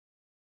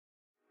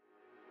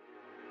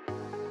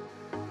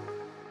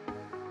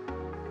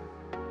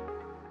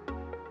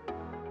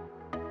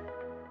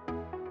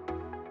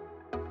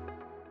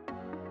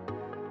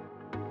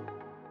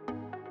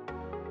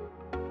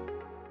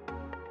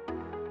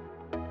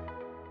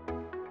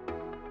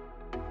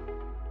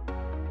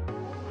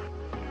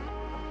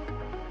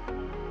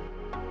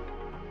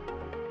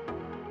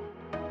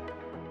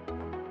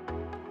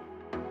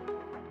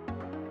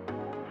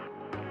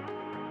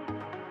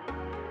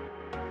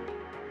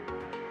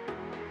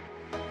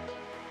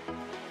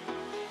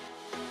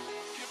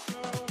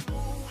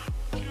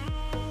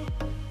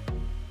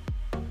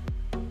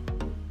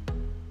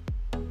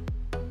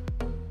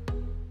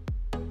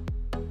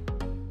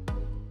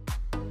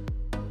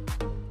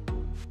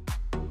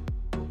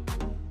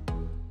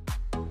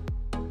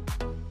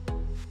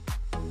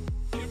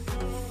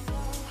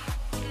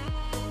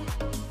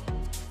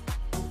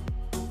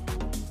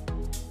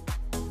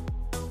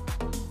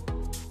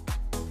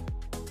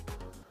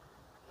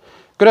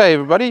Good day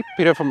everybody,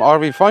 Peter from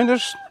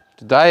RVfinders.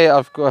 Today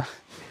I've got...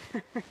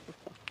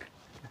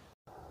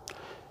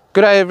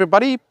 Good day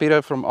everybody,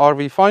 Peter from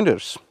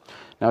RVfinders.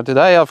 Now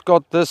today I've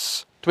got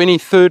this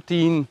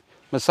 2013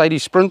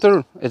 Mercedes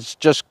Sprinter. It's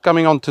just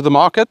coming onto the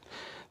market.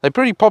 They're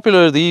pretty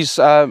popular, these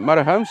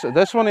motorhomes.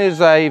 This one is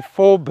a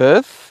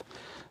 4-berth.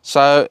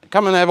 So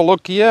come and have a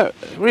look here.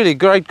 Really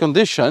great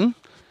condition.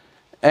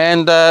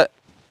 And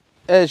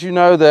as you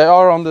know, they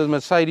are on the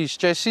Mercedes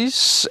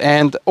chassis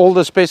and all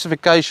the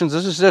specifications.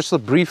 This is just a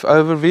brief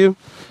overview. You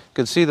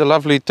can see the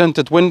lovely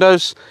tinted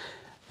windows.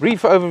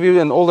 Brief overview,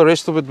 and all the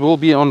rest of it will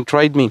be on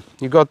Trade Me.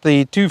 You got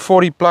the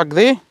 240 plug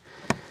there.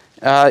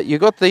 You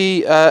got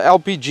the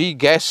LPG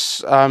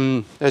gas.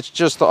 That's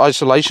just the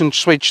isolation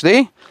switch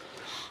there.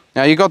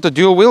 Now you got the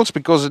dual wheels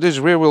because it is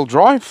rear wheel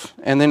drive.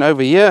 And then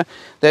over here,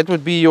 that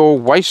would be your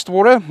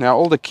wastewater. Now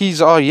all the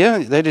keys are here.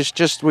 That is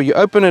just where you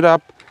open it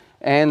up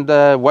and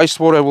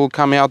wastewater will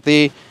come out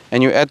there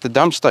and you're at the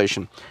dump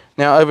station.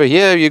 Now over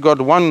here you got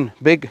one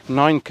big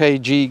 9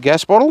 kg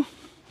gas bottle,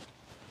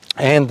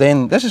 and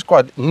then this is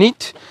quite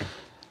neat.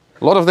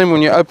 A lot of them,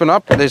 when you open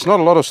up, there's not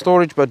a lot of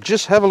storage, but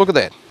just have a look at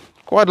that.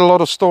 Quite a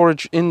lot of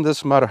storage in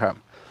this motorhome,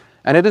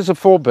 and it is a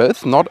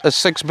 4-berth, not a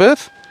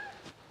 6-berth.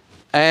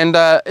 And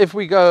if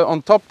we go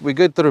on top, we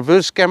get the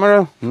reverse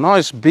camera,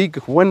 nice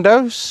big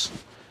windows.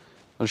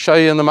 I'll show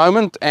you in a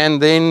moment. And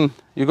then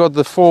you got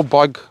the 4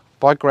 bike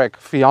rack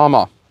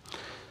Fiamma.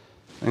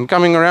 And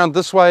coming around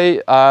this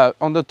way,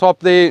 on the top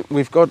there,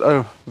 we've got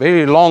a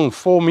very long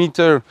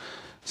 4-meter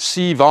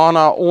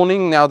Sivana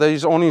awning. Now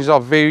these awnings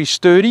are very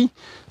sturdy,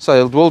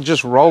 so it will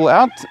just roll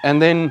out. And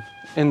then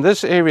in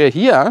this area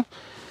here,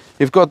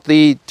 you've got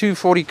the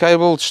 240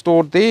 cable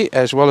stored there,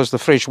 as well as the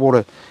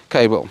freshwater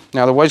cable.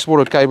 Now the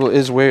wastewater cable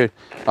is where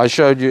I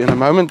showed you in a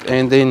moment,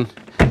 and then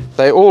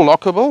they're all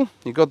lockable.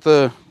 You got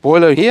the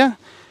boiler here,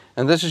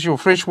 and this is your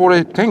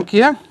freshwater tank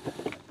here.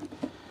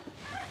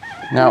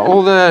 Now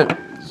all the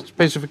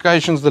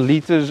specifications, the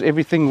liters,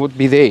 everything would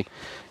be there.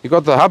 You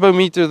got the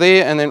hubbometer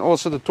there, and then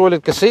also the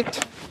toilet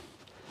cassette.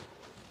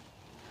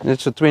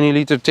 It's a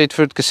 20-liter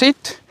Tedford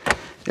cassette,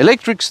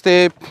 electric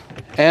step,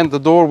 and the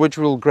door, which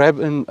we'll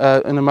grab in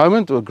a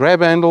moment, or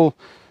grab handle,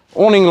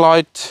 awning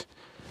light.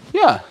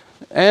 Yeah,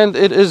 and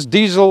it is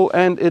diesel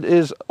and it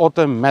is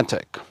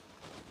automatic.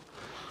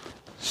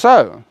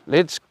 So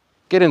let's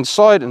get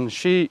inside and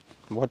see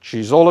what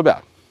she's all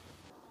about.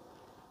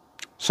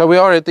 So we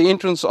are at the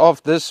entrance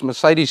of this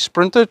Mercedes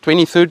Sprinter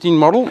 2013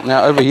 model.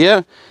 Now over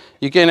here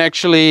you can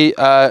actually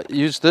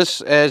use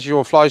this as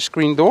your fly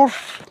screen door,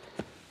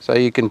 so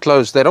you can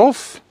close that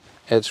off.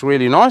 It's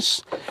really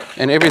nice,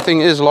 and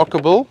everything is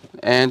lockable,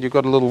 and you've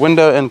got a little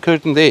window and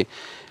curtain there.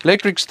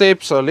 Electric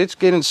step. So let's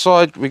get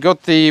inside. We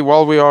got the,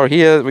 while we are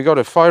here, we got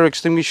a fire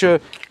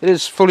extinguisher. It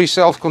is fully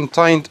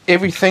self-contained.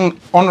 Everything,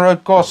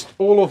 on-road cost,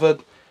 all of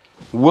it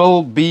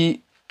will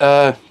be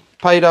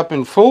paid up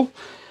in full.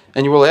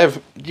 And you will have,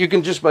 you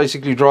can just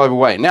basically drive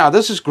away. Now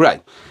this is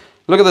great.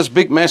 Look at this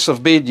big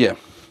massive bed here,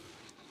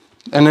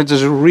 and it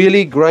is a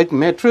really great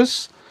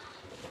mattress,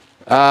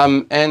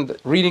 and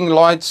reading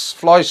lights,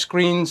 fly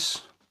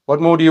screens. What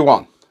more do you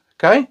want?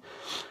 Okay.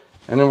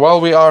 And then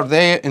while we are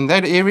there in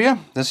that area,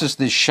 this is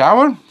the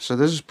shower. So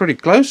this is pretty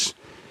close.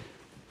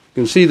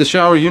 You can see the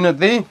shower unit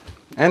there,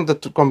 and the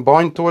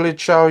combined toilet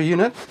shower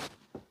unit,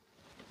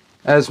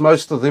 as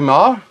most of them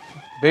are.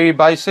 Very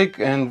basic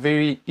and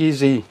very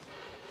easy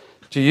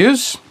to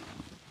use.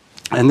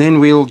 And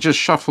then we'll just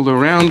shuffle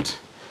around,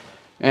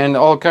 and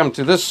I'll come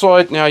to this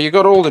side. Now you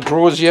got all the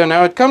drawers here.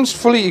 Now it comes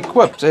fully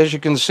equipped, as you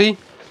can see.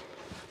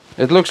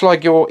 It looks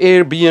like your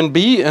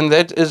Airbnb, and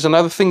that is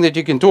another thing that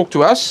you can talk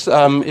to us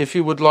if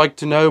you would like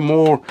to know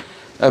more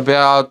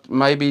about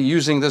maybe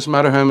using this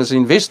motorhome as an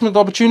investment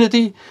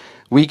opportunity.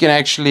 We can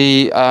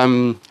actually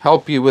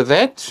help you with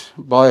that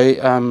by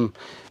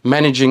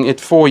managing it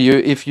for you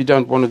if you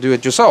don't want to do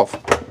it yourself.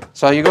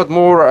 So you got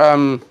more,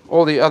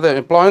 all the other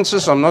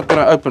appliances. I'm not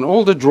going to open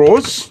all the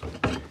drawers,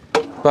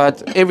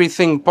 but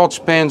everything, pots,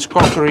 pans,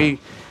 crockery,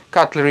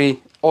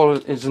 cutlery, all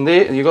is in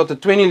there. You got the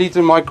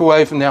 20-liter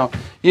microwave. Now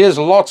here's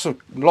lots of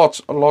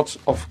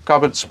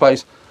cupboard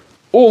space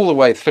all the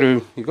way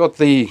through. You got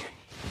the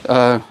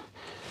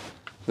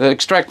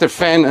extractor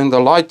fan and the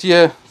light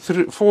here,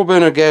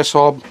 4-burner gas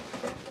hob,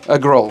 a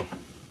grill.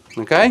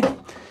 Okay,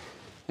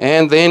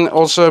 and then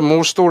also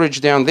more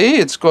storage down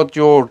there. It's got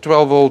your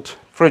 12-volt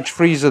fridge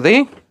freezer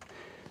there,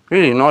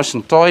 really nice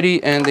and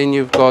tidy. And then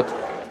you've got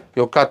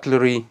your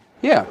cutlery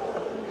here.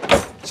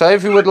 So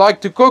if you would like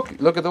to cook,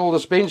 look at all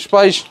this bench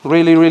space,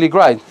 really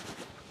great.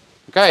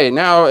 Okay,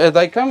 now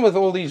they come with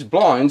all these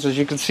blinds. As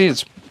you can see,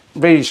 it's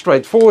very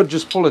straightforward.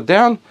 Just pull it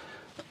down,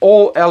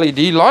 all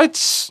LED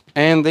lights.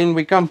 And then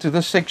we come to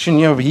this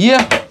section over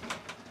here.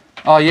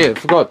 Oh yeah,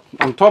 forgot,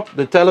 on top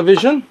the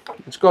television.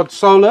 It's got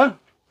solar,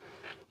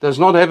 does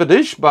not have a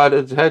dish, but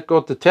it had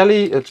got the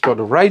telly, it's got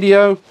a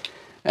radio.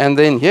 And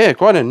then, yeah,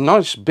 quite a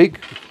nice big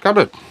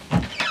cupboard.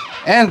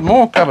 And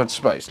more cupboard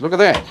space. Look at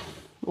that.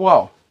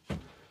 Wow.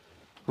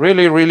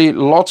 Really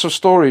lots of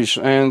storage.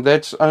 And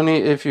that's only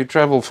if you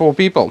travel 4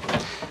 people.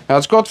 Now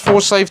it's got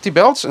 4 safety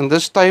belts, and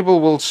this table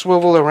will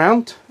swivel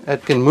around.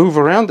 It can move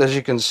around, as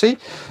you can see.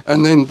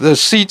 And then the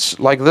seats,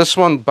 like this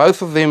one,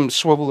 both of them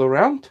swivel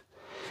around.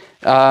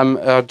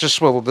 Just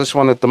swivel this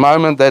one at the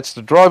moment. That's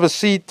the driver's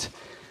seat.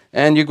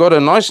 And you've got a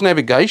nice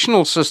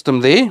navigational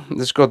system there.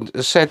 It's got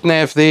a sat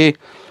nav there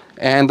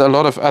and a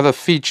lot of other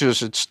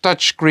features. It's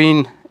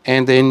touchscreen,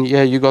 and then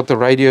yeah, you got the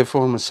radio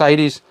for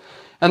Mercedes.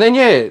 And then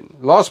yeah,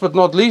 last but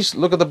not least,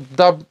 look at the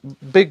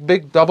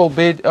big double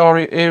bed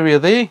area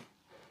there,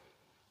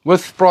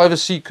 with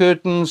privacy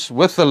curtains,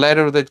 with the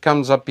ladder that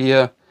comes up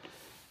here.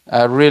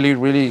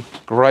 Really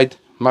great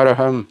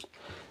motorhome.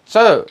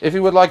 So if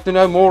you would like to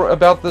know more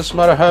about this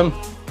motorhome,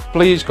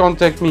 please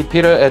contact me,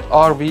 Peter, at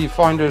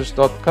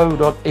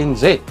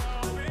rvfinders.co.nz,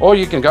 or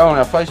you can go on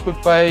our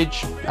Facebook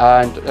page,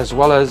 and as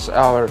well as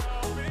our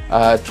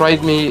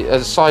Trade Me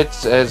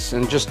sites,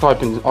 and just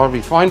type in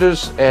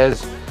RVfinders,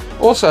 as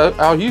also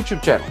our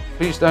YouTube channel.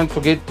 Please don't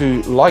forget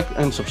to like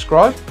and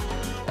subscribe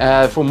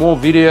for more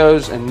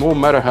videos and more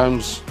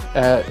motorhomes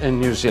in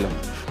New Zealand.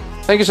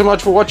 Thank you so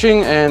much for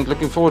watching, and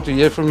looking forward to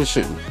hear from you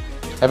soon.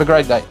 Have a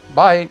great day.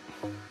 Bye.